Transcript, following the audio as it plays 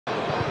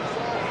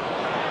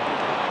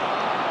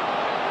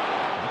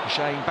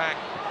Ricocheting back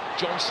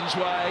Johnson's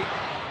way.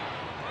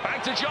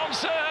 Back to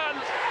Johnson!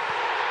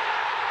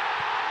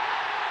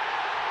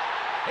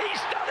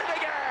 He's done it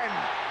again!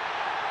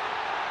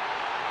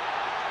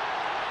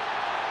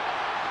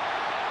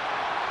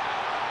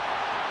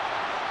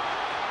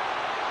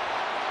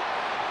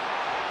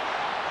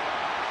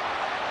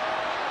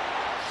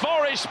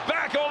 Forest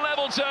back on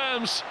level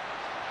terms.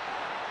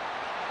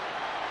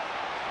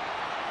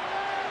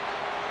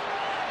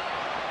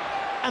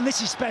 And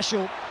this is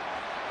special.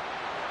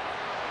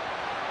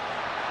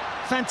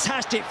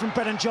 Fantastic from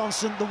Brennan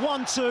Johnson. The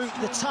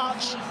 1-2, the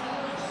touch.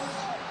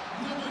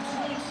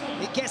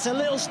 It gets a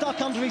little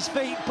stuck under his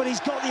feet, but he's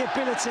got the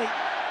ability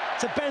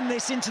to bend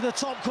this into the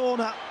top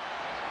corner.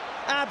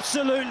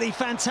 Absolutely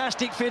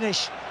fantastic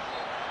finish.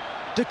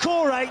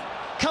 Decore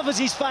covers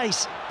his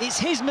face. It's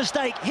his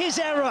mistake, his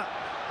error,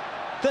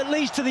 that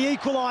leads to the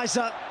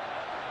equaliser.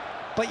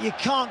 But you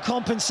can't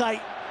compensate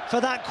for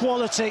that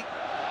quality.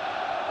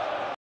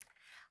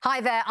 Hi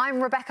there,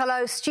 I'm Rebecca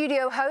Lowe,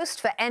 studio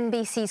host for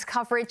NBC's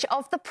coverage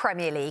of the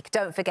Premier League.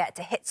 Don't forget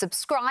to hit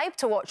subscribe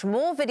to watch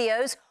more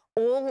videos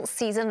all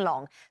season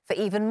long. For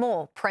even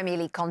more Premier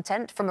League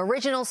content, from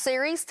original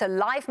series to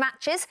live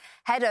matches,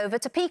 head over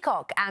to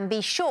Peacock and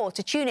be sure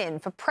to tune in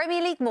for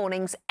Premier League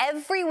mornings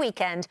every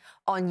weekend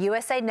on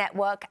USA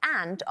Network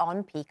and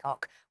on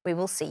Peacock. We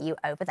will see you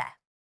over there.